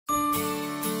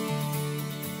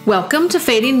Welcome to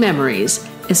Fading Memories,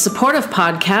 a supportive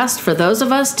podcast for those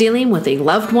of us dealing with a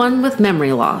loved one with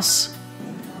memory loss.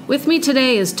 With me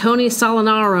today is Tony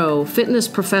Salinaro, fitness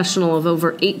professional of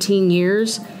over 18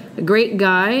 years, a great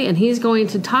guy, and he's going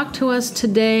to talk to us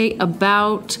today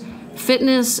about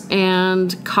fitness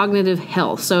and cognitive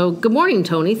health. So good morning,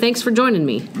 Tony. Thanks for joining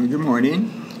me. Good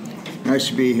morning. Nice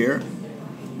to be here.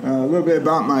 A little bit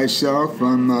about myself.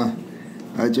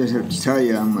 I just have to tell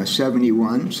you, I'm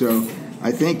 71, so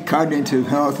I think cognitive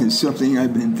health is something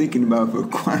I've been thinking about for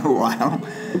quite a while.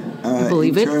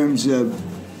 Believe it. In terms of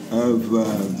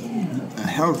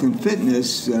health and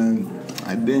fitness,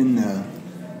 I've been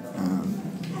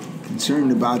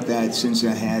concerned about that since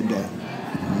I had,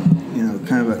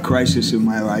 kind of a crisis in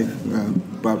my life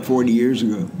about 40 years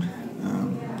ago.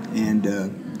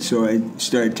 So I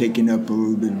started taking up a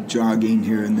little bit of jogging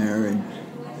here and there, and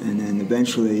then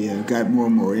eventually got more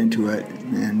and more into it.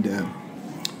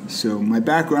 So my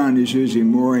background is usually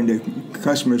more into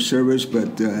customer service,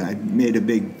 but I made a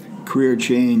big career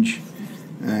change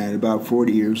at about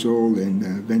 40 years old and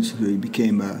eventually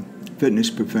became a fitness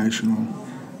professional,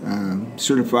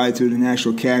 certified through the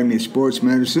National Academy of Sports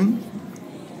Medicine.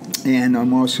 And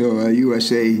I'm also a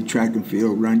USA track and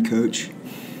field run coach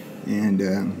and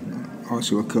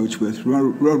also a coach with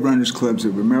Road Runners Clubs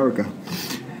of America.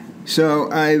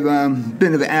 So I've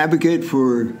been an advocate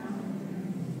for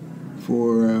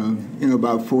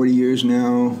about 40 years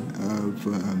now of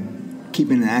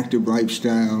keeping an active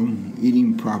lifestyle,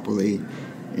 eating properly,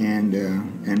 and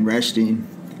resting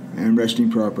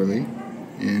properly.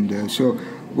 And so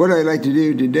what I'd like to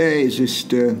do today is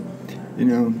just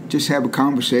have a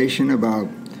conversation about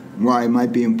why it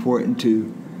might be important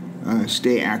to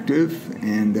stay active.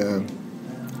 And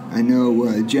I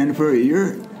know Jennifer,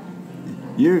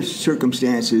 your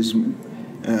circumstances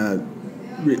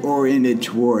oriented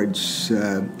towards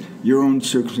your own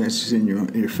circumstances in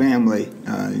your family.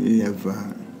 You have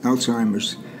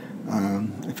Alzheimer's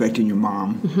affecting your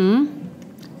mom. Mm-hmm.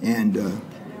 And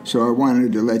so I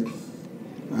wanted to let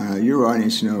your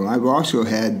audience know I've also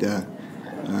had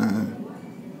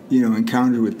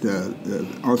encounter with the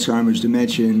Alzheimer's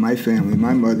dementia in my family.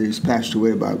 My mother has passed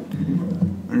away about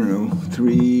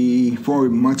 3-4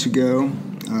 months ago,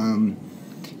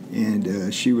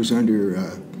 and she was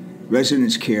under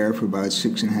residence care for about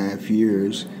 6.5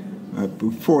 years.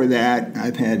 Before that,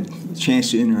 I've had a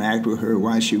chance to interact with her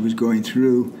while she was going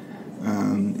through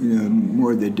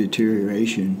more of the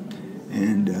deterioration.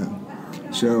 And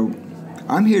so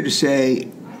I'm here to say,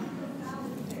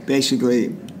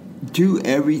 basically, do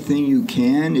everything you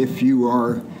can if you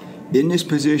are in this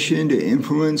position to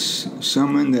influence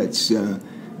someone that's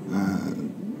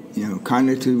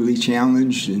cognitively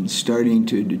challenged and starting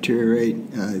to deteriorate.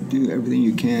 Do everything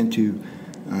you can to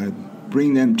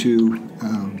bring them to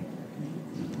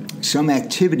some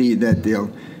activity that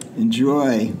they'll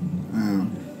enjoy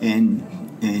and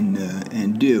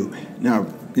do. Now,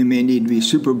 they may need to be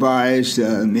supervised,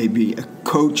 maybe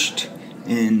coached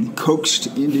and coaxed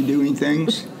into doing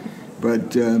things,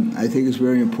 but I think it's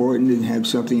very important to have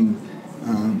something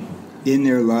in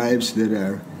their lives that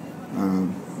are,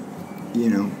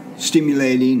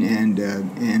 stimulating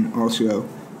and also,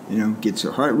 gets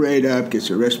their heart rate up, gets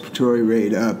their respiratory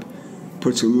rate up,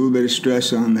 puts a little bit of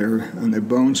stress on their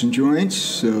bones and joints,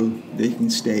 so they can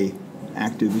stay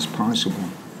active as possible.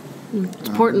 It's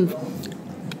important.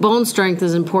 Bone strength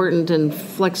is important, and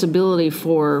flexibility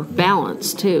for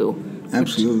balance too.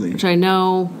 Absolutely. Which I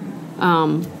know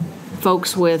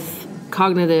folks with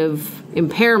cognitive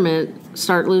impairment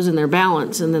start losing their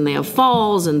balance, and then they have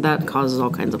falls, and that causes all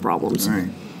kinds of problems. Right.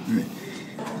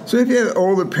 So if you have an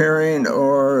older parent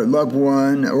or loved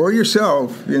one or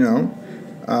yourself, you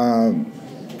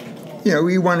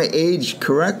want to age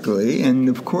correctly, and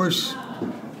of course,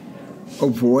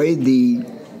 avoid the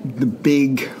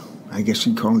big, I guess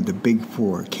you'd call it the big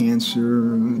four: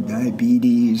 cancer,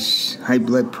 diabetes, high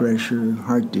blood pressure,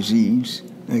 heart disease,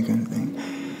 that kind of thing.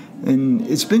 And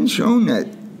it's been shown that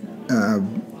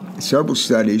several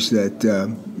studies that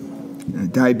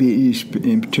diabetes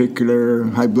in particular,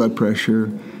 high blood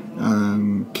pressure,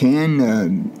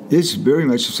 is very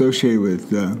much associated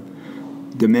with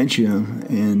dementia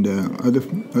and other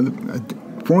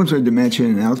forms of dementia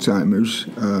and Alzheimer's.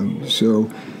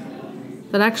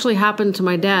 That actually happened to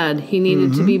my dad. He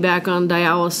needed to be back on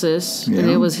dialysis, and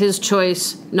it was his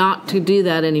choice not to do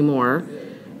that anymore.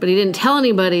 But he didn't tell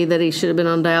anybody that he should have been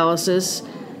on dialysis,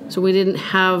 so we didn't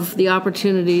have the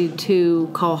opportunity to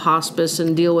call hospice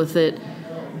and deal with it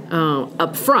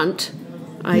up front.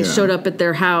 I showed up at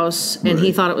their house, and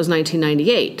he thought it was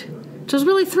 1998. which was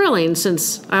really thrilling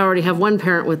since I already have one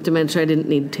parent with dementia. I didn't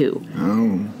need two.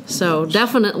 Oh. So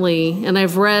definitely, and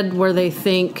I've read where they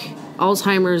think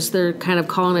Alzheimer's, they're kind of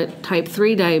calling it type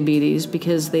 3 diabetes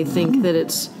because they think that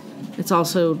it's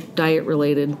also diet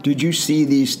related. Did you see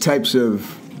these types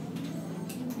of,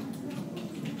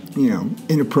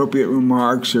 inappropriate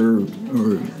remarks or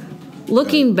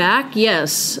Looking back,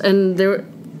 yes. And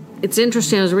it's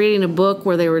interesting. I was reading a book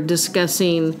where they were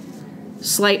discussing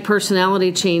slight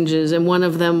personality changes, and one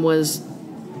of them was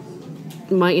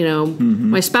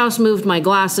my spouse moved my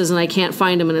glasses and I can't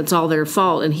find them and it's all their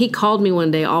fault. And he called me one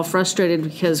day all frustrated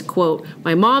because, quote,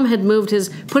 my mom had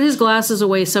put his glasses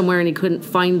away somewhere and he couldn't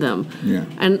find them. Yeah.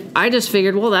 And I just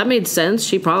figured, well, that made sense.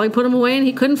 She probably put them away and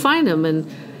he couldn't find them. And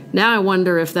now I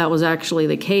wonder if that was actually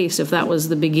the case, if that was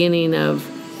the beginning of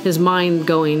his mind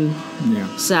going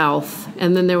south.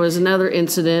 And then there was another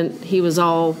incident. He was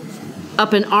all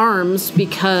up in arms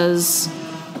because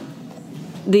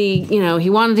he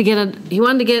wanted to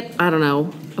get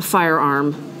a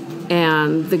firearm,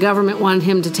 and the government wanted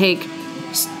him to take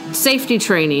safety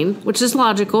training, which is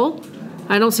logical.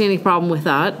 I don't see any problem with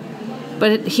that.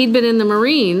 But he'd been in the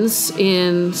Marines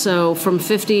from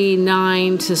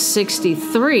 59 to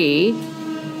 63,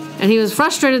 and he was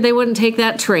frustrated they wouldn't take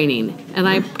that training. And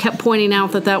I kept pointing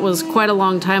out that was quite a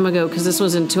long time ago because this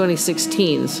was in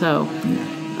 2016. So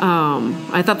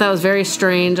I thought that was very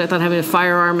strange. I thought having a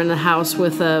firearm in the house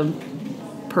with a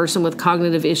person with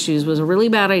cognitive issues was a really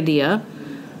bad idea.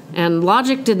 And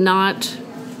logic did not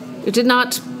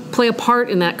play a part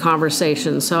in that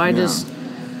conversation. So I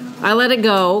let it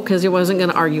go because I wasn't going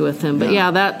to argue with him. But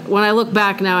that when I look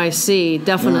back now, I see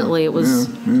definitely it was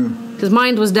his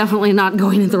mind was definitely not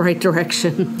going in the right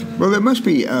direction. Well, there must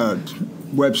be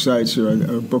websites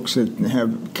or books that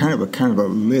have kind of a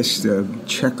list, a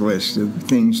checklist of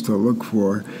things to look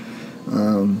for.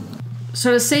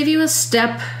 So to save you a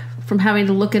step from having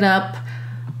to look it up,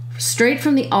 straight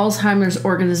from the Alzheimer's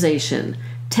organization,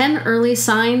 10 early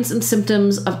signs and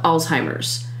symptoms of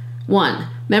Alzheimer's. 1.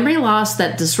 Memory loss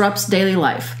that disrupts daily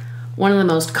life. One of the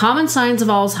most common signs of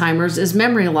Alzheimer's is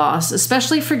memory loss,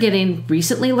 especially forgetting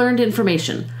recently learned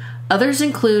information. Others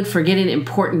include forgetting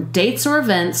important dates or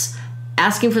events,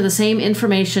 asking for the same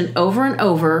information over and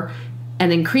over,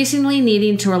 and increasingly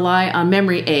needing to rely on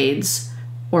memory aids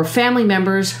or family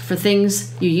members for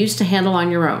things you used to handle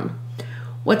on your own.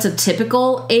 What's a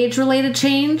typical age-related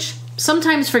change?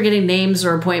 Sometimes forgetting names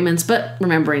or appointments, but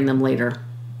remembering them later.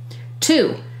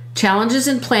 2. Challenges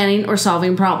in planning or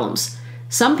solving problems.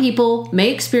 Some people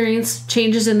may experience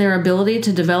changes in their ability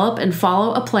to develop and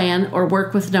follow a plan or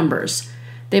work with numbers.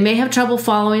 They may have trouble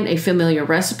following a familiar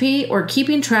recipe or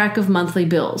keeping track of monthly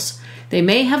bills. They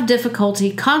may have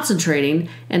difficulty concentrating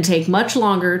and take much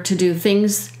longer to do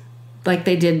things like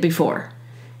they did before.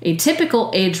 A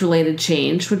typical age-related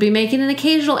change would be making an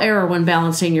occasional error when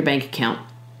balancing your bank account.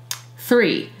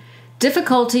 3.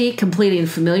 Difficulty completing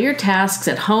familiar tasks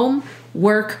at home,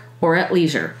 work, or at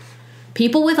leisure.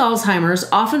 People with Alzheimer's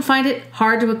often find it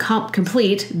hard to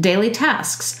complete daily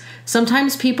tasks.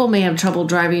 Sometimes people may have trouble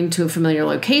driving to a familiar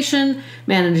location,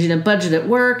 managing a budget at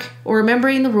work, or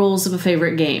remembering the rules of a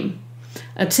favorite game.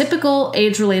 A typical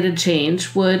age-related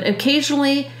change would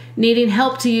occasionally needing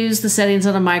help to use the settings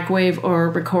on a microwave or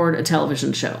record a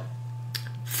television show.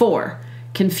 4.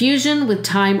 Confusion with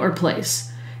time or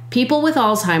place. People with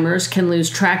Alzheimer's can lose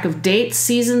track of dates,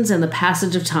 seasons, and the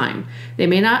passage of time. They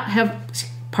may have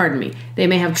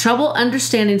trouble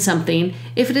understanding something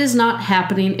if it is not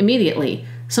happening immediately.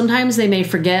 Sometimes they may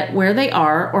forget where they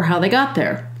are or how they got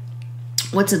there.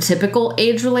 What's a typical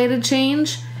age-related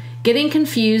change? Getting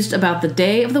confused about the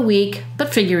day of the week,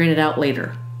 but figuring it out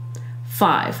later.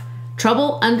 5.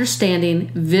 Trouble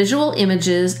understanding visual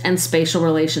images and spatial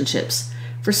relationships.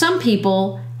 For some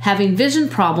people, having vision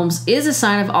problems is a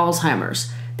sign of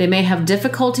Alzheimer's. They may have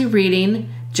difficulty reading,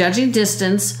 judging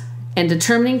distance, and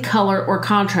determining color or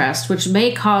contrast, which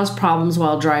may cause problems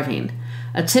while driving.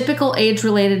 A typical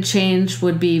age-related change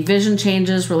would be vision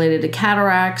changes related to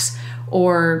cataracts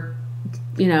or,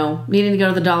 needing to go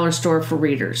to the dollar store for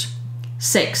readers.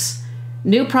 6.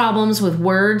 New problems with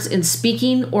words in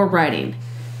speaking or writing.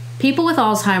 People with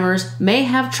Alzheimer's may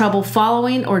have trouble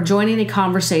following or joining a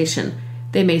conversation.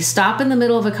 They may stop in the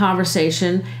middle of a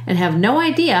conversation and have no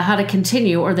idea how to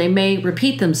continue, or they may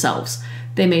repeat themselves.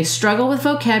 They may struggle with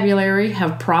vocabulary,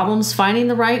 have problems finding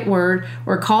the right word,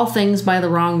 or call things by the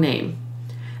wrong name.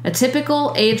 A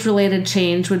typical age-related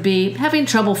change would be having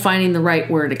trouble finding the right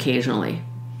word occasionally.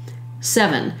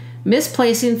 7.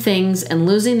 Misplacing things and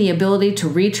losing the ability to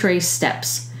retrace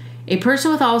steps. A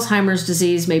person with Alzheimer's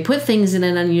disease may put things in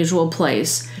an unusual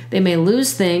place. They may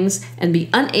lose things and be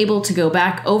unable to go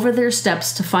back over their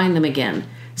steps to find them again.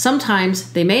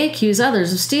 Sometimes they may accuse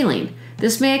others of stealing.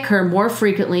 This may occur more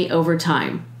frequently over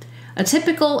time. A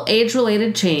typical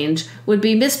age-related change would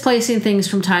be misplacing things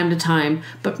from time to time,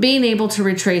 but being able to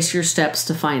retrace your steps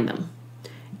to find them.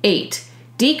 8.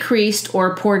 Decreased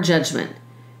or poor judgment.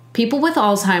 People with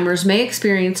Alzheimer's may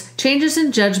experience changes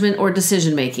in judgment or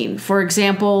decision-making. For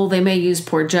example, they may use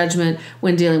poor judgment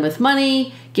when dealing with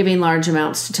money, giving large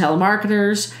amounts to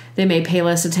telemarketers. They may pay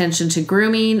less attention to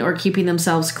grooming or keeping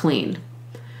themselves clean.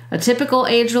 A typical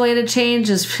age-related change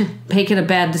is making a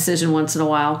bad decision once in a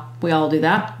while. We all do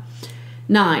that.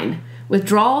 9.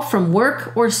 Withdrawal from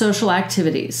work or social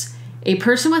activities. A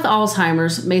person with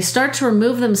Alzheimer's may start to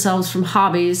remove themselves from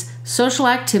hobbies, social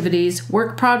activities,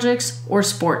 work projects, or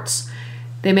sports.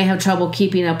 They may have trouble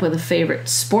keeping up with a favorite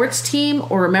sports team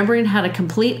or remembering how to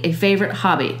complete a favorite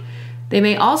hobby. They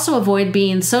may also avoid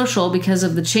being social because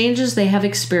of the changes they have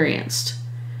experienced.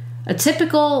 A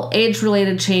typical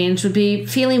age-related change would be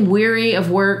feeling weary of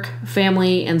work,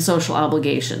 family, and social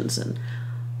obligations. And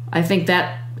I think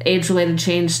that age-related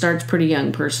change starts pretty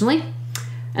young, personally.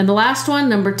 And the last one,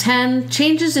 number 10,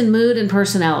 changes in mood and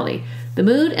personality. The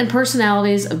mood and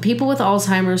personalities of people with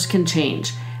Alzheimer's can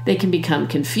change. They can become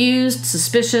confused,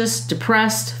 suspicious,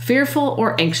 depressed, fearful,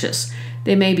 or anxious.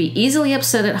 They may be easily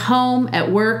upset at home,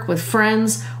 at work, with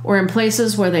friends, or in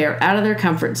places where they are out of their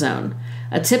comfort zone.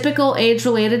 A typical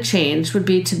age-related change would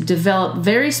be to develop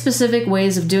very specific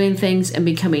ways of doing things and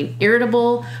becoming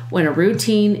irritable when a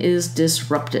routine is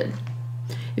disrupted.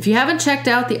 If you haven't checked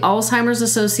out the Alzheimer's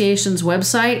Association's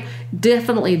website,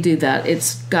 definitely do that.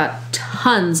 It's got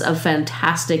tons of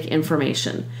fantastic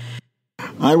information.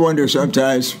 I wonder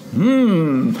sometimes,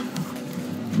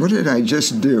 what did I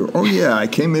just do? Oh, yeah, I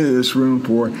came into this room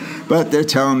but they're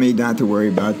telling me not to worry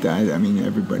about that. I mean,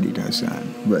 everybody does that.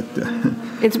 But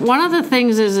it's one of the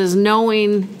things is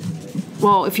knowing,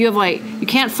 well, if you have you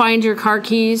can't find your car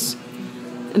keys,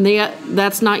 and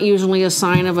that's not usually a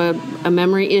sign of a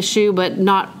memory issue, but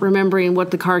not remembering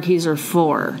what the car keys are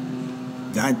for.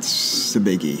 That's the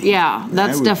biggie. Yeah,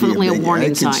 that's definitely a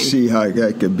warning sign. I can see how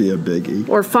that could be a biggie.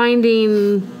 Or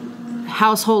finding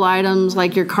household items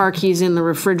like your car keys in the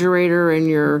refrigerator and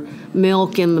your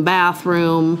milk in the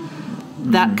bathroom.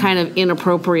 That kind of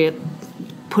inappropriate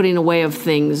putting away of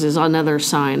things is another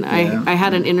sign. Yeah. I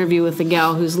had an interview with a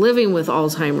gal who's living with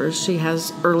Alzheimer's. She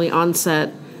has early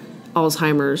onset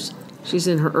Alzheimer's. She's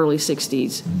in her early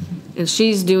 60s. And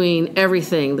she's doing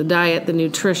everything, the diet, the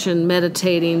nutrition,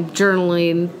 meditating,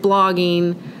 journaling,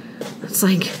 blogging.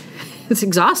 It's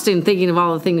exhausting thinking of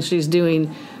all the things she's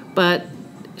doing, but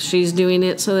she's doing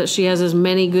it so that she has as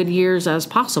many good years as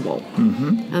possible.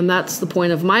 Mm-hmm. And that's the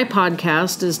point of my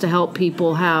podcast, is to help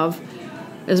people have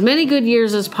as many good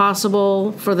years as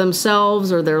possible for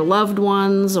themselves or their loved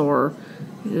ones, or,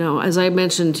 as I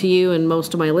mentioned to you and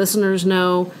most of my listeners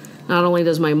know, not only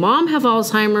does my mom have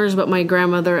Alzheimer's, but my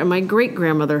grandmother and my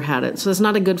great-grandmother had it. So it's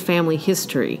not a good family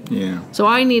history. Yeah. So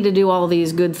I need to do all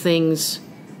these good things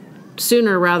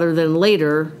sooner rather than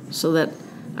later so that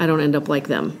I don't end up like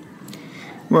them.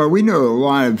 Well, we know a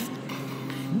lot of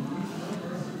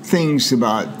things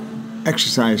about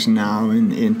exercise now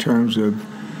in terms of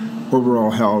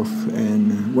overall health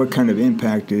and what kind of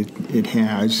impact it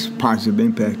has, positive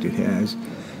impact it has,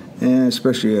 and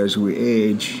especially as we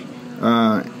age.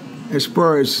 As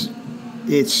far as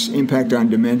its impact on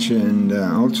dementia and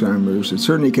Alzheimer's, it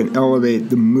certainly can elevate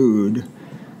the mood.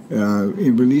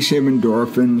 Release of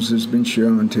endorphins has been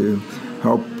shown to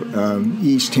help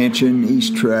ease tension, ease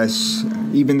stress.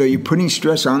 Even though you're putting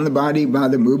stress on the body by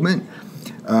the movement,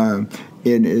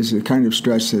 it is a kind of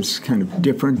stress that's kind of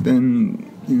different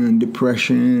than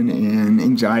depression and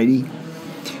anxiety.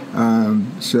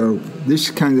 So this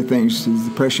kind of things,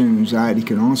 depression and anxiety,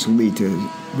 can also lead to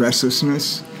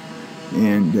restlessness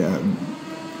and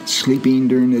sleeping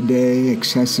during the day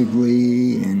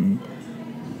excessively, and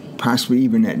possibly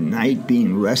even at night,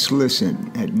 being restless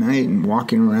at night and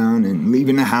walking around and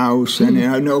leaving the house. And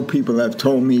I know people have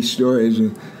told me stories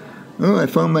of, I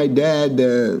found my dad,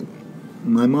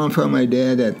 my mom found my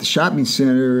dad at the shopping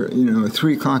center, at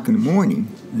 3 o'clock in the morning,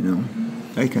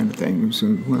 that kind of thing.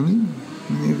 So, well, I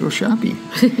need to go shopping.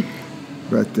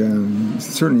 But it's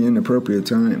certainly an inappropriate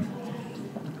time.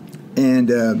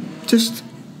 And just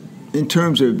in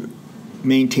terms of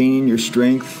maintaining your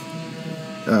strength,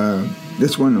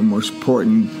 that's one of the most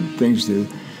important things to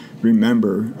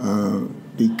remember,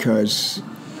 because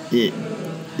it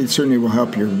certainly will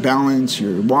help your balance,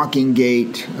 your walking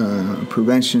gait,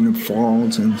 prevention of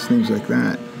falls and things like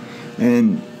that.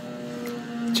 And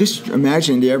just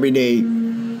imagine the everyday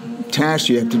tasks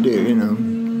you have to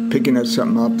do, picking up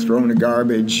something up, throwing the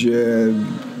garbage,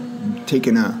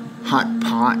 taking a hot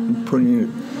pot and putting it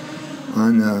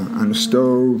on the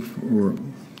stove, or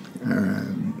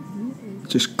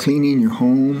just cleaning your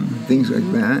home, things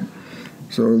like that.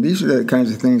 So these are the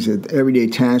kinds of things that everyday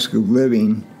tasks of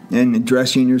living, and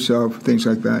dressing yourself, things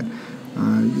like that.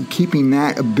 Keeping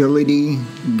that ability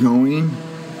going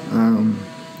and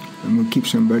will keep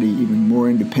somebody even more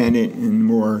independent and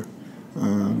more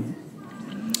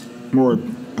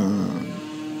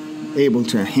able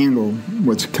to handle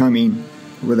what's coming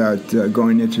without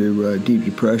going into deep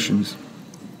depressions.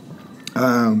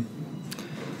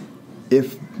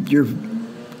 If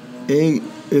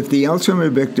the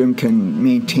Alzheimer victim can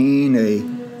maintain a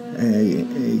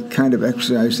kind of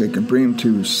exercise that can bring them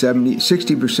to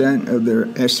 60% of their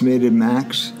estimated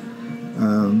max,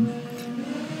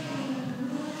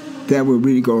 that would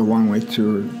really go a long way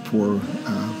for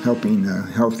helping a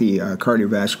healthy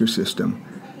cardiovascular system.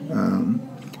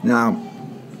 Now,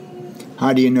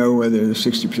 how do you know whether they're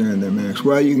 60% of their max?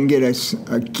 Well, you can get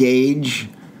a gauge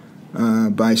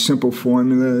by simple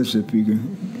formulas. If you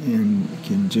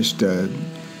can just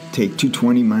take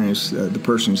 220 minus the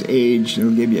person's age,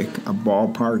 it'll give you a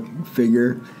ballpark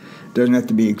figure. It doesn't have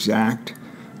to be exact,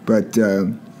 but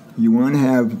you want to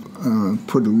have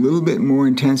put a little bit more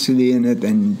intensity in it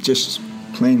than just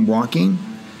plain walking,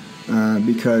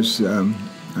 because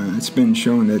it's been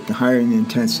shown that the higher the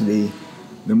intensity,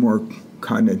 the more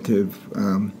cognitive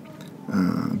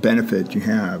benefit you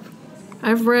have.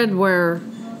 I've read where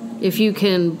if you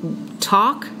can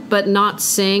talk but not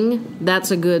sing,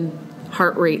 that's a good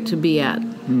heart rate to be at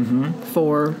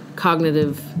for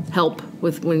cognitive help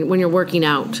with when you're working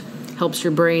out. Helps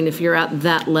your brain if you're at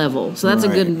that level. So that's a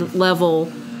good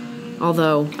level,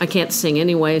 although I can't sing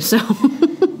anyway, so.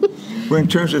 Well, in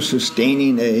terms of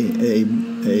sustaining a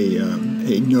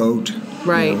note,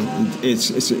 right,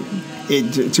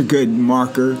 it's a good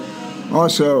marker.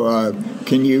 Also,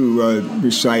 can you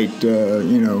recite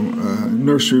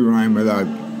nursery rhyme without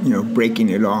breaking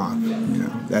it off?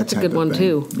 That's a good one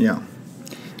too. Yeah.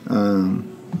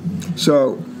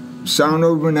 So, sound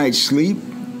overnight sleep.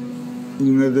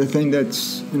 The thing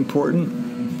that's important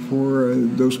for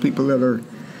those people that are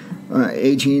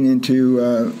aging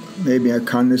into maybe a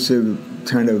cognitive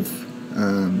kind of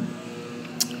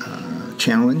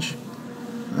challenge.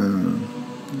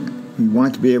 We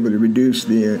want to be able to reduce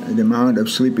the amount of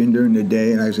sleeping during the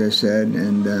day, as I said,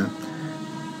 and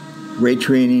weight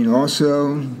training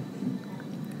also.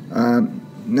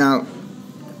 Now,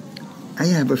 I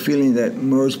have a feeling that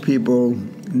most people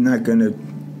are not going to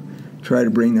try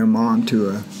to bring their mom to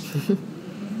a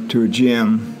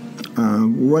gym.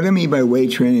 What I mean by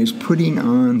weight training is putting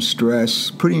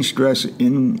stress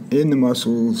in the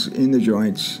muscles, in the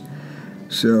joints.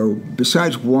 So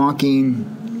besides walking,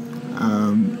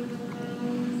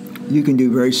 you can do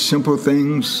very simple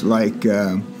things like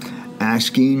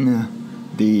asking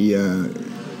the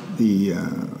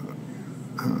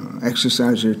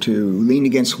exerciser to lean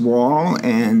against the wall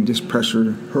and just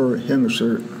pressure him or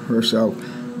herself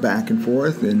back and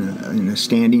forth in a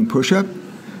standing push-up.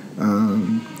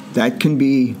 That can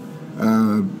be,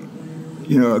 a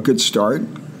good start.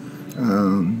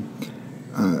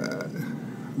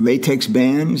 Latex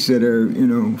bands that are,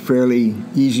 fairly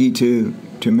easy to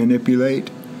manipulate,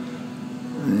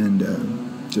 and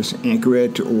just anchor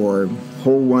it or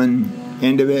hold one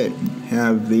end of it,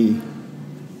 have the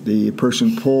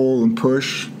person pull and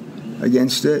push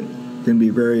against it. Can be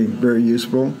very, very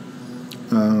useful.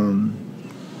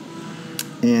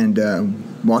 And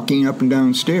walking up and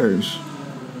down stairs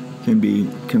can be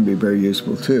very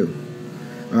useful too.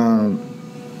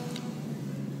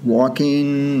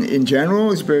 Walking in general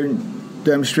has been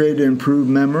demonstrated to improve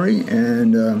memory,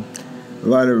 and a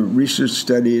lot of research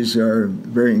studies are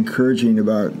very encouraging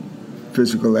about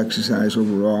physical exercise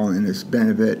overall and its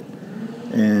benefit.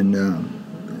 And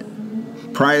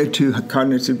prior to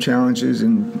cognitive challenges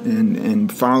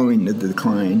and following the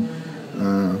decline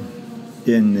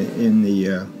in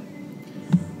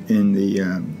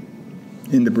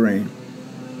the brain.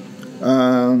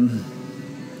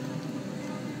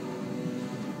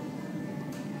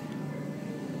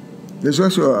 There's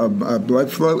also a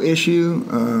blood flow issue.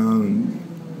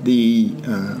 The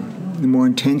more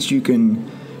intense you can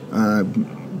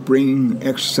bring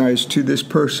exercise to this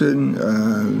person,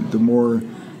 the more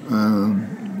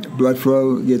blood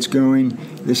flow gets going.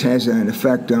 This has an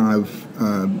effect of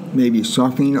maybe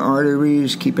softening the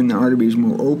arteries, keeping the arteries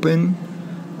more open,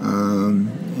 and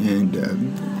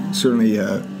certainly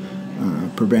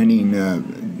preventing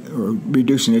or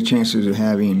reducing the chances of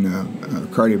having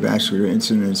cardiovascular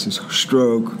incidents,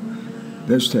 stroke,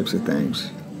 those types of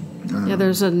things. Yeah,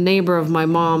 there's a neighbor of my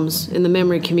mom's in the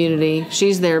memory community.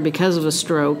 She's there because of a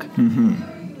stroke.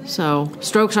 Mm-hmm. So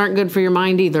strokes aren't good for your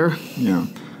mind either. Yeah.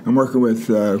 I'm working with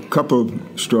a couple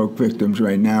of stroke victims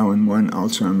right now and one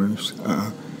Alzheimer's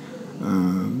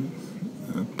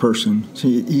person. So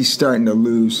he's starting to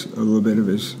lose a little bit of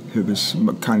his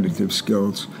cognitive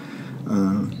skills.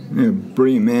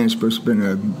 Brilliant man, supposed to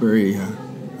have been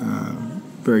a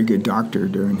very good doctor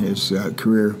during his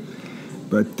career.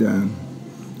 But I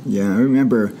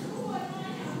remember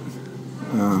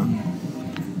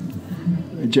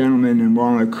a gentleman in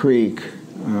Walnut Creek,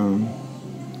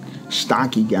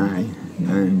 stocky guy,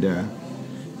 and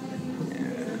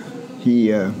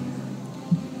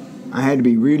I had to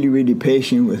be really, really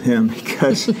patient with him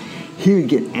because he would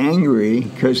get angry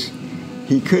because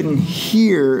he couldn't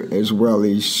hear as well as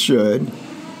he should,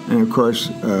 and of course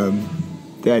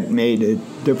that made it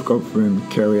difficult for him to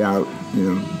carry out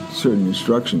certain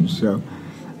instructions. So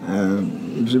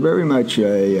it was very much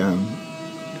a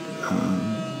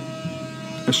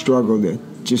struggle to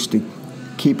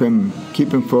keep him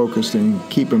focused and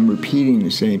keep him repeating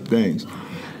the same things.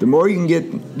 The more you can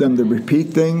get them to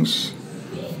repeat things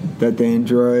that they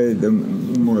enjoy, the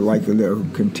more likely they'll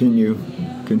continue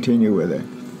with it.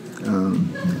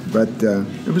 But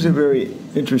it was a very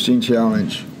interesting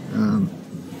challenge.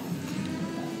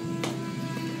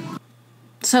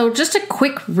 So just a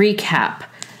quick recap.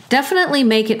 Definitely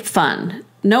make it fun.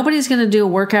 Nobody's going to do a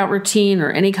workout routine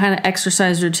or any kind of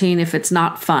exercise routine if it's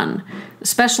not fun,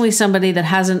 especially somebody that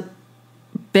hasn't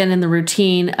been in the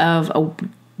routine of a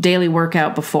daily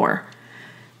workout before.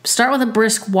 Start with a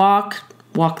brisk walk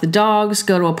the dogs,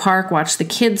 go to a park, watch the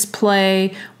kids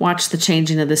play, watch the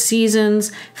changing of the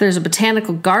seasons. If there's a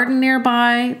botanical garden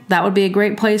nearby, that would be a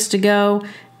great place to go.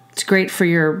 It's great for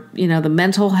your, the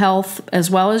mental health as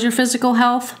well as your physical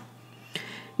health.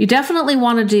 You definitely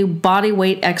want to do body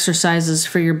weight exercises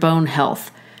for your bone health.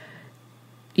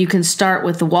 You can start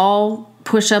with the wall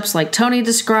push-ups like Tony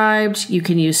described. You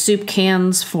can use soup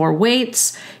cans for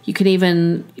weights. You can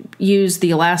even use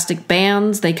the elastic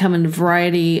bands. They come in a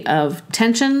variety of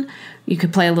tension. You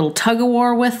could play a little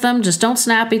tug-of-war with them. Just don't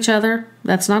snap each other.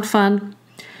 That's not fun.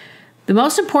 The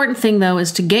most important thing, though,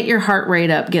 is to get your heart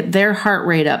rate up, get their heart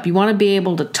rate up. You want to be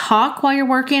able to talk while you're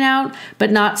working out,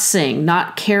 but not sing,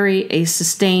 not carry a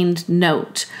sustained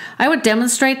note. I would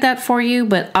demonstrate that for you,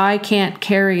 but I can't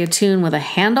carry a tune with a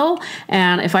handle,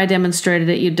 and if I demonstrated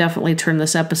it, you'd definitely turn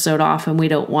this episode off, and we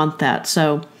don't want that.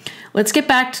 So let's get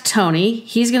back to Tony.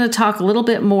 He's going to talk a little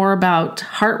bit more about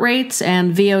heart rates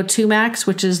and VO2 max,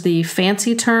 which is the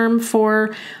fancy term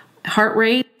for heart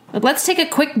rate. But let's take a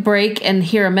quick break and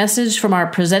hear a message from our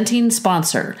presenting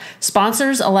sponsor.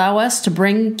 Sponsors allow us to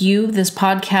bring you this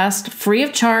podcast free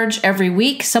of charge every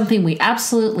week, something we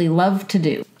absolutely love to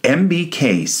do.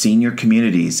 MBK Senior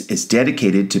Communities is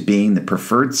dedicated to being the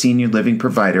preferred senior living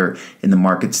provider in the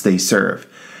markets they serve.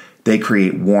 They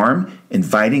create warm,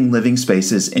 inviting living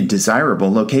spaces in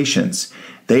desirable locations.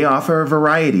 They offer a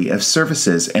variety of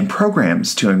services and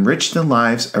programs to enrich the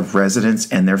lives of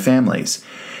residents and their families.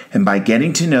 And by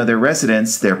getting to know their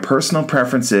residents, their personal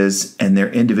preferences, and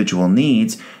their individual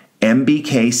needs,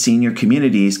 MBK Senior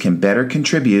Communities can better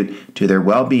contribute to their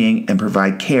well-being and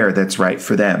provide care that's right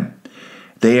for them.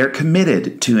 They are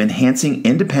committed to enhancing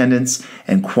independence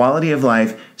and quality of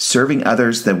life, serving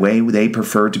others the way they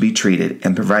prefer to be treated,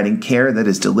 and providing care that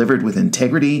is delivered with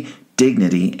integrity,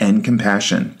 dignity, and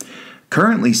compassion.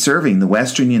 Currently serving the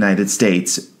Western United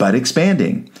States, but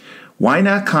expanding. Why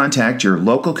not contact your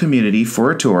local community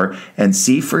for a tour and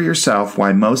see for yourself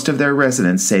why most of their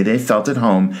residents say they felt at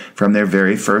home from their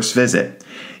very first visit?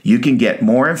 You can get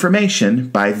more information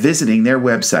by visiting their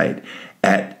website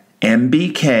at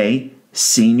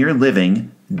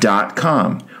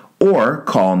mbkseniorliving.com or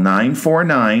call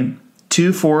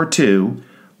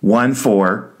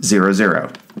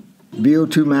 949-242-1400.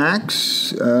 VO2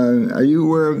 max, are you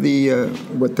aware of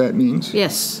what that means?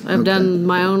 Yes, I've done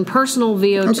my own personal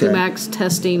VO2 max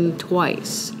testing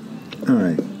twice. All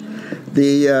right.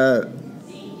 Your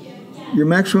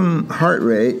maximum heart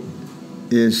rate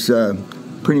is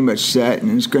pretty much set,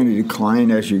 and it's going to decline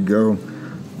as you get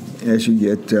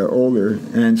older.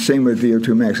 And same with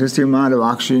VO2 max. That's the amount of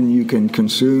oxygen you can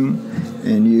consume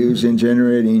and use in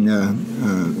generating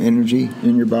energy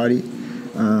in your body.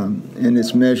 And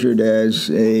it's measured as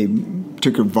a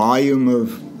particular volume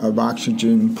of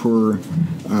oxygen per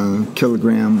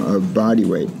kilogram of body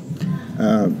weight.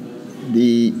 Per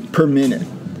minute.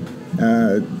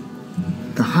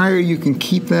 The higher you can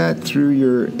keep that through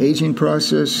your aging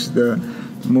process, the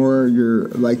more you're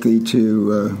likely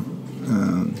to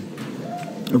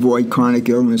avoid chronic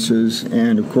illnesses,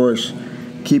 and of course,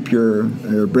 keep your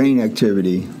brain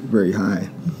activity very high.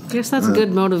 I guess that's a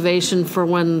good motivation for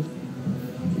when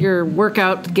your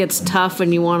workout gets tough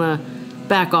and you want to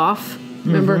back off.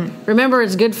 Remember,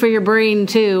 it's good for your brain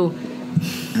too.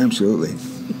 Absolutely.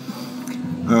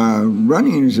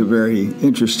 Running is a very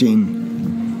interesting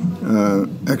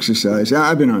exercise.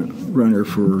 I've been a runner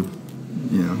for,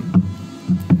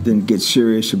 didn't get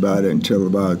serious about it until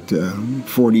about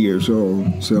 40 years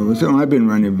old. So I've been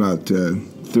running about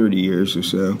 30 years or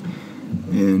so,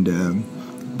 and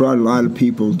brought a lot of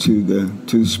people to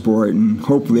the sport, and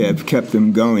hopefully I've kept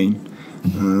them going.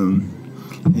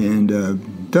 And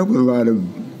dealt with a lot of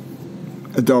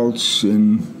adults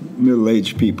and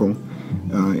middle-aged people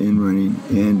in running,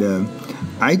 and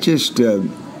I just am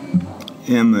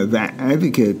an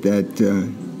advocate that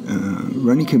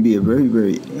running can be a very,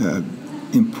 very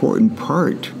important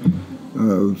part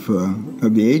of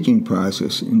the aging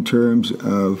process in terms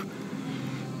of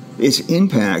its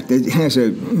impact. It has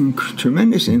a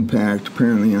tremendous impact,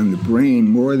 apparently, on the brain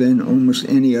more than almost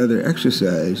any other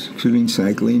exercise, including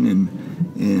cycling and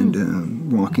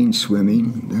walking,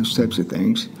 swimming, those types of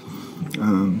things.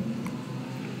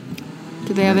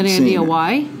 Do they have any idea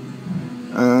why?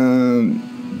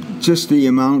 Just the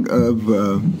amount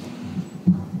of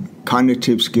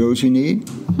cognitive skills you need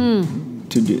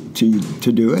to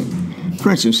do it.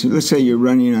 For instance, let's say you're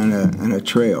running on a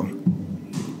trail.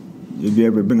 Have you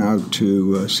ever been out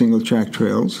to single-track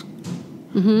trails?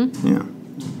 Mm-hmm. Yeah.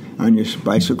 On your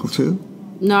bicycle, too?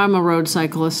 No, I'm a road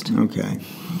cyclist. Okay.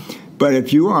 But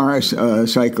if you are a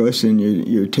cyclist and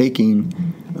you're taking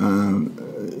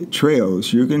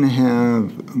trails, you're going to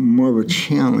have more of a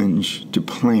challenge to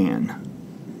plan.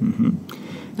 Mm-hmm.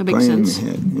 That makes sense.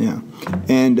 Ahead, yeah.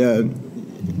 And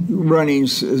running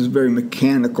is very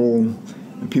mechanical.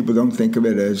 And people don't think of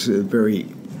it as very,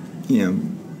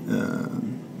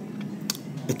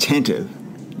 attentive.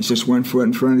 It's just one foot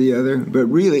in front of the other. But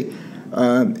really,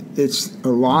 it's a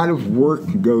lot of work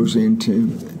goes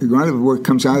into, a lot of work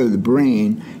comes out of the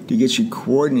brain to get you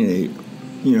coordinate,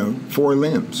 four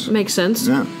limbs. Makes sense.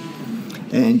 Yeah.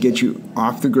 And get you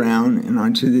off the ground and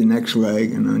onto the next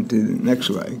leg and onto the next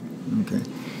leg. Okay.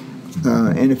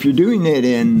 And if you're doing it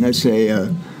in, let's say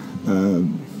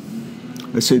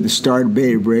the Star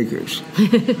Beta Breakers,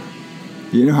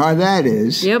 you know how that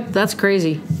is. Yep, that's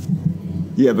crazy.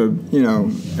 You have a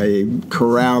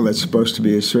corral that's supposed to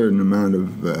be a certain amount of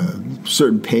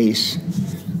certain pace,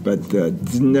 but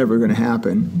it's never going to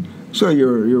happen. So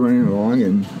you're running along,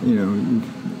 and you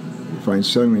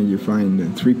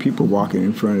find 3 people walking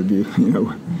in front of you,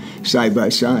 side by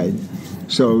side.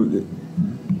 So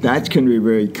that can be a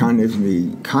very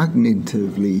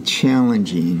cognitively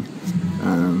challenging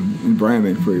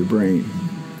environment for your brain.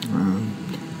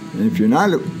 And if you're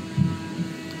not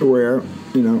aware,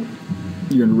 you're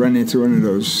going to run into one of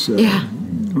those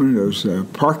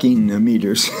parking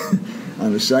meters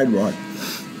on the sidewalk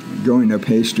going up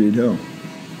Hay Street Hill.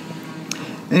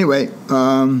 Anyway,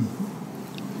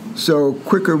 so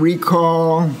quicker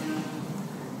recall,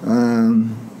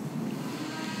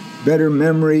 better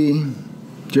memory,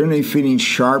 generally feeling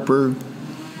sharper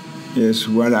is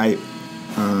what I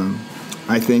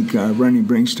think running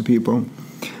brings to people.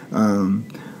 A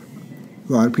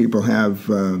lot of people have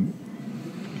an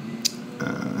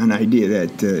idea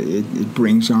that it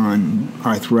brings on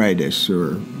arthritis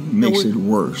or makes it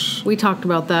worse. We talked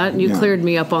about that, and you cleared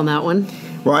me up on that one.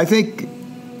 Well, I think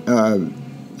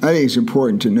it's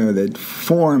important to know that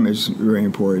form is very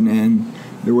important, and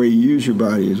the way you use your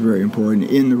body is very important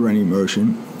in the running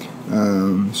motion.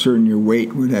 Certainly your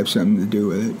weight would have something to do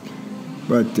with it.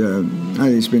 But I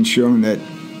think it's been shown that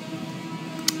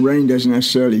running doesn't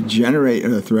necessarily generate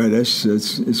arthritis.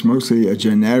 It's mostly a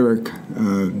generic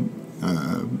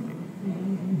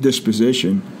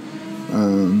disposition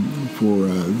for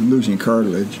losing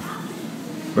cartilage.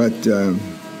 But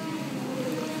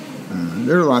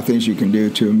there are a lot of things you can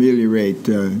do to ameliorate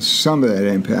some of that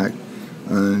impact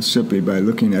simply by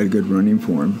looking at a good running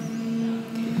form.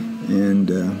 And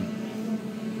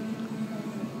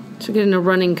so getting a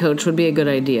running coach would be a good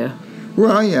idea.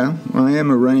 Well, yeah, I am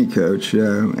a running coach.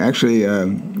 Actually,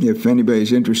 if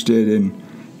anybody's interested in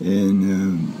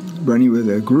running with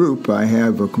a group, I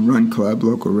have a run club,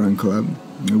 local run club.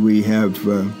 We have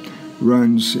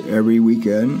runs every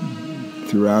weekend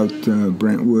throughout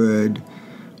Brentwood,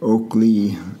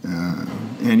 Oakley,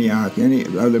 Antioch, any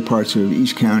other parts of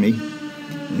East County.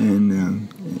 And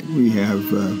we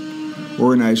have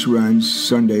organized runs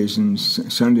Sundays and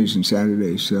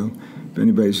Saturdays. So if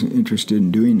anybody's interested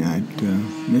in doing that,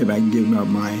 maybe I can give out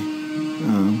my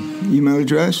email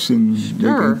address, and Sure. they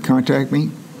can contact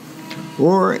me.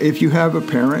 Or if you have a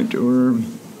parent or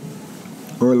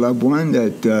a loved one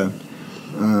that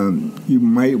you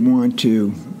might want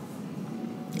to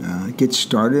get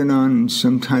started on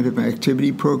some kind of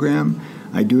activity program,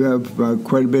 I do have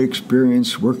quite a bit of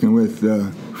experience working with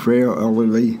frail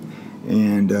elderly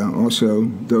and also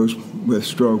those with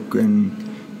stroke and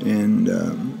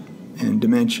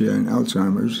dementia and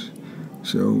Alzheimer's.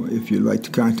 So if you'd like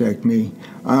to contact me,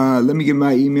 let me give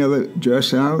my email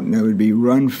address out, and that would be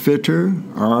runfitter,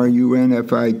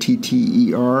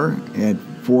 RUNFITTER, at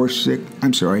 46,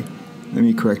 I'm sorry, let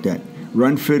me correct that,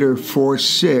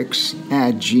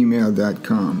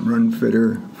 runfitter46@gmail.com,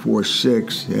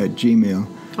 runfitter46@gmail.com.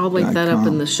 I'll link that up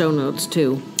in the show notes,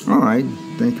 too. All right.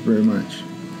 Thank you very much.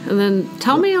 And then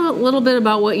tell me a little bit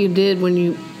about what you did when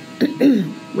you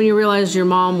when you realized your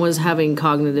mom was having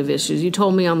cognitive issues. You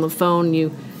told me on the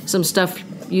phone some stuff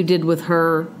you did with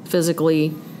her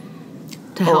physically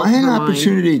to help her. I had an mind.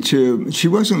 opportunity to. She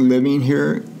wasn't living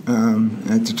here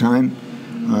at the time.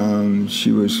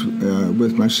 She was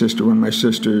with my sister, one of my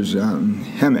sisters out in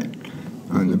Hemet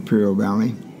on the Imperial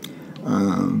Valley.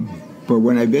 But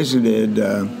when I visited,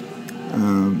 I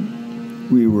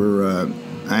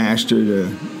asked her to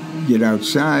get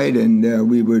outside, and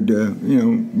we would,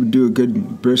 we'd do a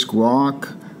good brisk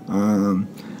walk.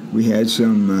 We had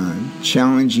some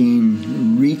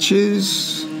challenging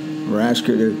reaches, or ask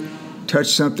her to touch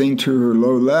something to her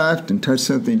low left and touch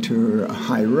something to her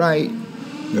high right,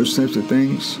 those types of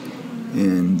things.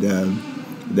 And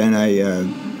then I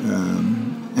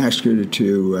asked her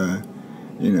to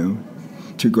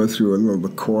go through a little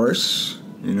course,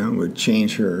 would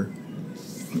change her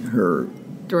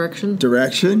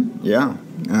Direction, yeah.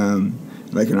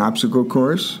 Like an obstacle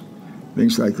course,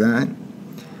 things like that.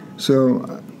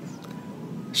 So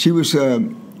she was,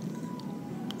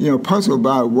 puzzled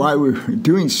about why we were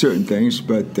doing certain things,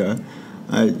 but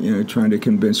trying to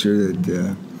convince her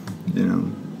that,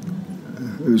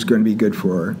 it was going to be good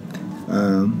for her.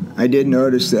 I did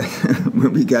notice that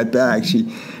when we got back,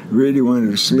 she really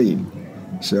wanted to sleep.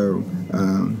 So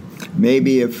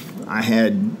maybe if I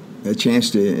had a chance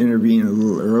to intervene a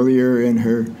little earlier in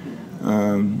her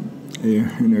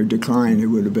decline, it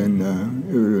would have been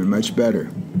much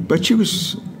better. But she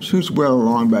was well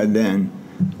along by then,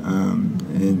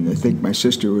 and I think my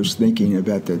sister was thinking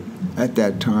about at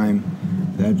that time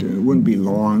that it wouldn't be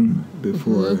long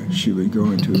before she would go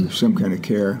into some kind of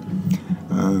care.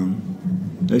 I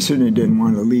certainly didn't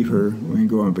want to leave her and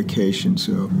go on vacation,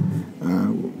 so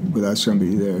without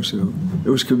somebody there. So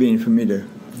it was convenient for me to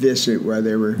visit while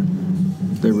they were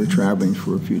traveling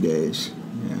for a few days.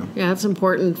 Yeah, it's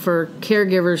important for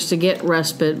caregivers to get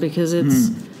respite because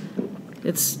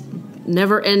it's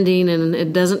never ending and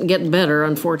it doesn't get better,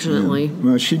 unfortunately. Yeah.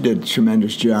 Well, she did a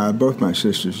tremendous job. Both my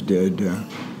sisters did.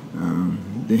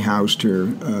 They housed her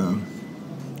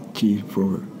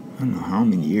for I don't know how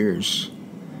many years,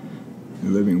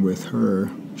 living with her.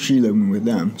 She living with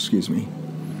them. Excuse me.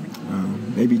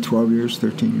 Maybe 12 years,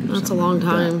 13 years. That's a long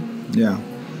time. Yeah.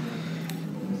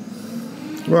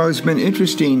 Well, it's been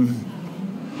interesting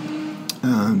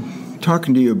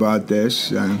talking to you about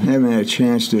this. I haven't had a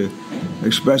chance to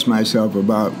express myself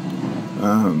about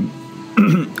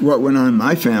what went on in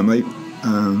my family,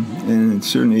 and it's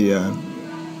certainly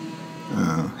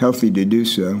healthy to do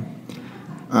so.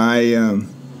 I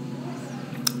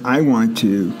want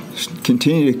to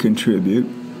continue to contribute.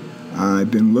 I've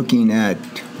been looking at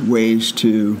ways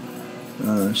to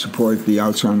support the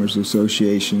Alzheimer's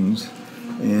associations,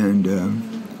 and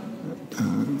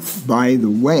by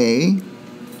the way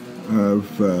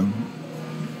of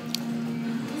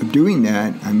doing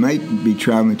that, I might be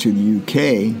traveling to the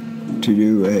UK to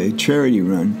do a charity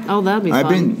run. Oh, that'd be fun. I've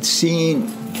been seeing,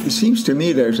 it seems to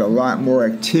me there's a lot more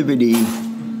activity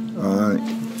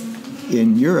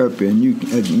in Europe and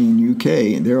in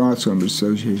UK. Their Alzheimer's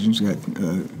associations got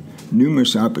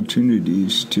numerous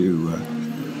opportunities to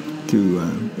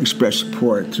express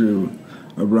support through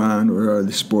a run or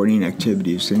other sporting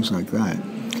activities, things like that.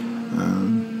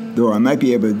 Though I might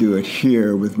be able to do it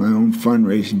here with my own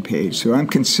fundraising page. So I'm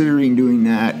considering doing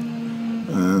that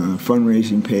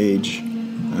fundraising page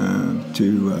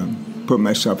to put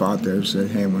myself out there and say,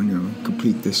 hey, I want to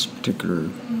complete this particular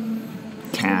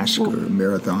task or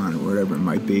marathon or whatever it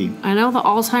might be. I know the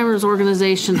Alzheimer's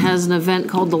organization has an event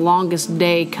called The Longest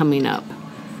Day coming up.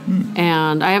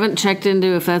 And I haven't checked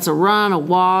into if that's a run, a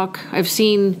walk. I've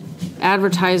seen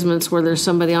advertisements where there's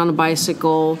somebody on a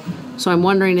bicycle. So I'm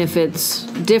wondering if it's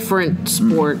different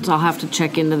sports. I'll have to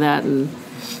check into that. And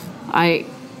I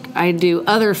I do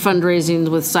other fundraisings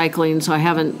with cycling, so I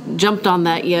haven't jumped on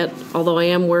that yet, although I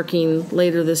am working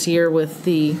later this year with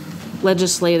the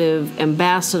legislative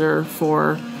ambassador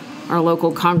for our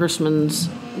local congressman's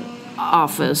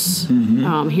office.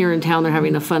 Here in town. They're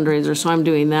having a fundraiser, so I'm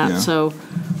doing that. Yeah. So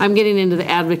I'm getting into the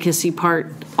advocacy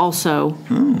part also.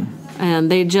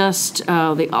 And they just,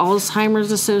 the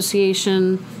Alzheimer's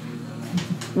Association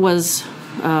was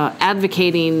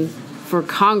advocating for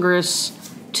Congress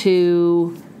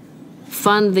to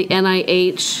fund the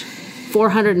NIH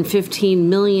 $415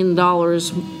 million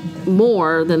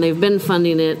more than they've been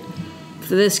funding it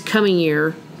for this coming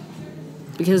year,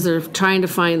 because they're trying to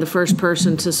find the first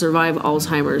person to survive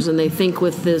Alzheimer's. And they think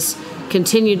with this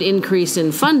continued increase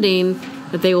in funding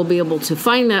that they will be able to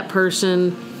find that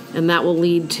person, and that will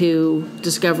lead to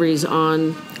discoveries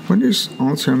on... What does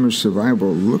Alzheimer's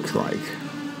survival look like?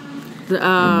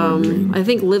 I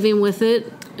think living with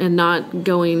it and not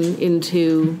going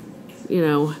into,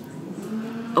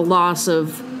 a loss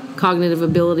of cognitive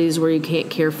abilities where you can't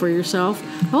care for yourself.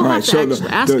 I'll have to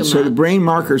ask them so that. the brain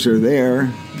markers are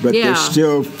there, but they're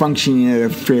still functioning at a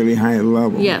fairly high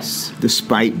level. Yes.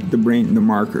 Despite the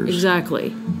markers.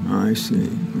 Exactly. I see.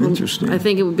 Interesting. I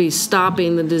think it would be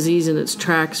stopping the disease in its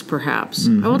tracks, perhaps.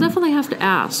 I will definitely have to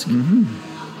ask.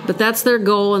 But that's their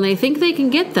goal, and they think they can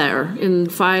get there in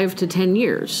 5 to 10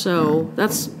 years. So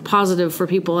that's positive for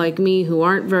people like me who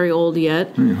aren't very old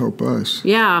yet. I hope us.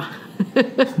 Yeah.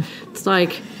 It's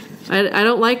like, I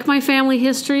don't like my family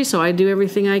history, so I do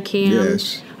everything I can.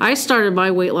 Yes. I started my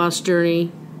weight loss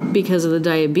journey because of the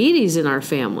diabetes in our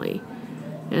family.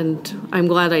 And I'm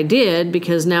glad I did,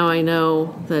 because now I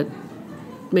know that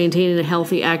maintaining a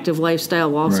healthy, active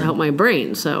lifestyle will also help my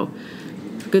brain. So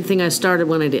good thing I started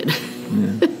when I did.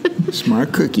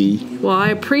 Smart cookie. Well, I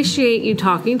appreciate you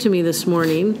talking to me this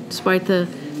morning, despite the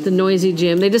noisy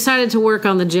gym. They decided to work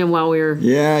on the gym while we were...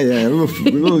 Yeah, a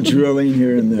little drilling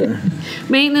here and there.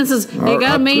 Maintenance is... You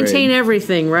got to maintain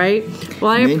everything, right?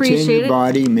 Well, I appreciate it. Maintain your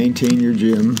body, maintain your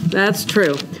gym. That's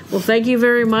true. Well, thank you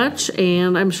very much,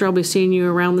 and I'm sure I'll be seeing you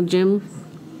around the gym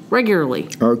regularly.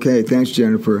 Okay, thanks,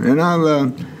 Jennifer. And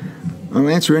I'll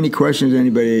answer any questions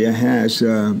anybody has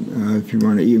if you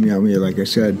want to email me, like I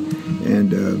said,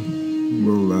 and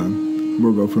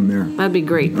we'll go from there. That'd be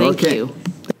great. Thank you.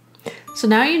 So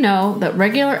now you know that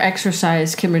regular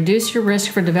exercise can reduce your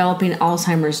risk for developing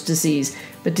Alzheimer's disease.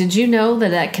 But did you know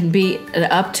that can be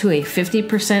up to a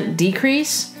 50%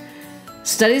 decrease?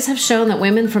 Studies have shown that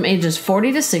women from ages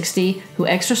 40 to 60 who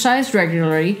exercised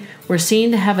regularly were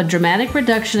seen to have a dramatic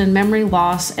reduction in memory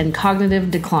loss and cognitive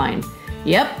decline.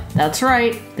 Yep, that's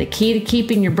right. The key to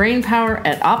keeping your brain power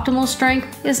at optimal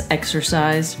strength is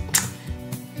exercise.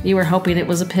 You were hoping it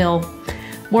was a pill.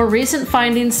 More recent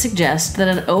findings suggest that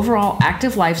an overall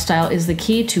active lifestyle is the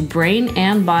key to brain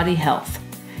and body health.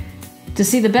 To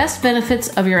see the best benefits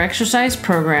of your exercise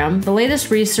program, the latest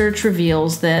research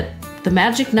reveals that the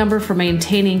magic number for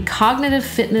maintaining cognitive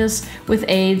fitness with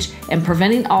age and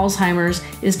preventing Alzheimer's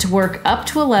is to work up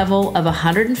to a level of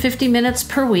 150 minutes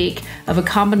per week of a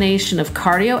combination of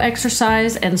cardio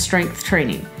exercise and strength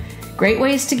training. Great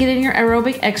ways to get in your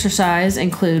aerobic exercise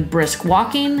include brisk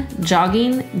walking,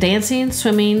 jogging, dancing,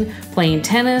 swimming, playing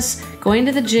tennis, going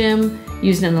to the gym,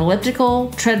 using an elliptical,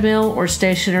 treadmill, or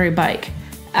stationary bike.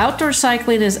 Outdoor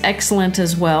cycling is excellent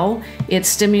as well. It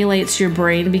stimulates your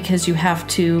brain because you have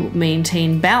to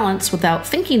maintain balance without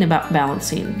thinking about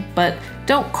balancing. But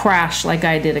don't crash like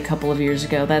I did a couple of years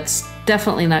ago. That's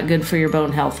definitely not good for your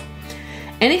bone health.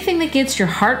 Anything that gets your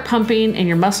heart pumping and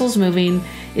your muscles moving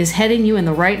is heading you in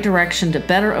the right direction to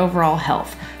better overall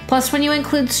health. Plus, when you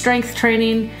include strength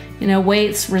training,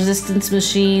 weights, resistance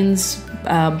machines,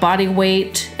 body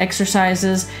weight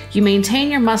exercises, you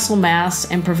maintain your muscle mass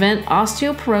and prevent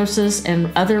osteoporosis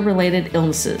and other related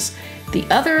illnesses. The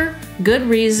other good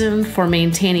reason for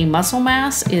maintaining muscle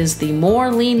mass is the more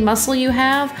lean muscle you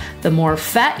have, the more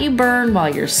fat you burn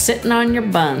while you're sitting on your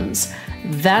buns.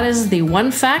 That is the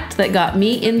one fact that got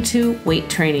me into weight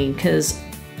training, because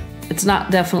it's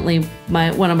not definitely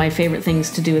one of my favorite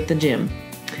things to do at the gym.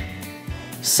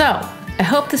 So, I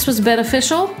hope this was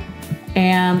beneficial,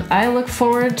 and I look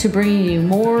forward to bringing you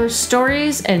more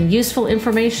stories and useful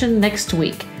information next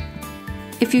week.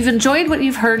 If you've enjoyed what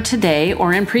you've heard today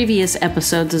or in previous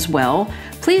episodes as well,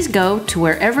 please go to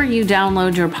wherever you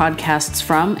download your podcasts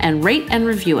from and rate and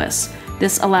review us.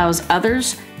 This allows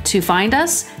others to find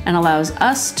us and allows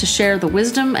us to share the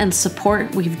wisdom and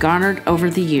support we've garnered over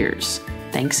the years.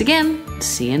 Thanks again.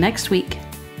 See you next week.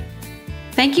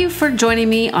 Thank you for joining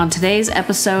me on today's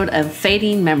episode of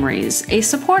Fading Memories, a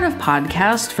supportive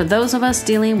podcast for those of us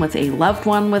dealing with a loved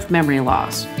one with memory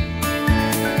loss.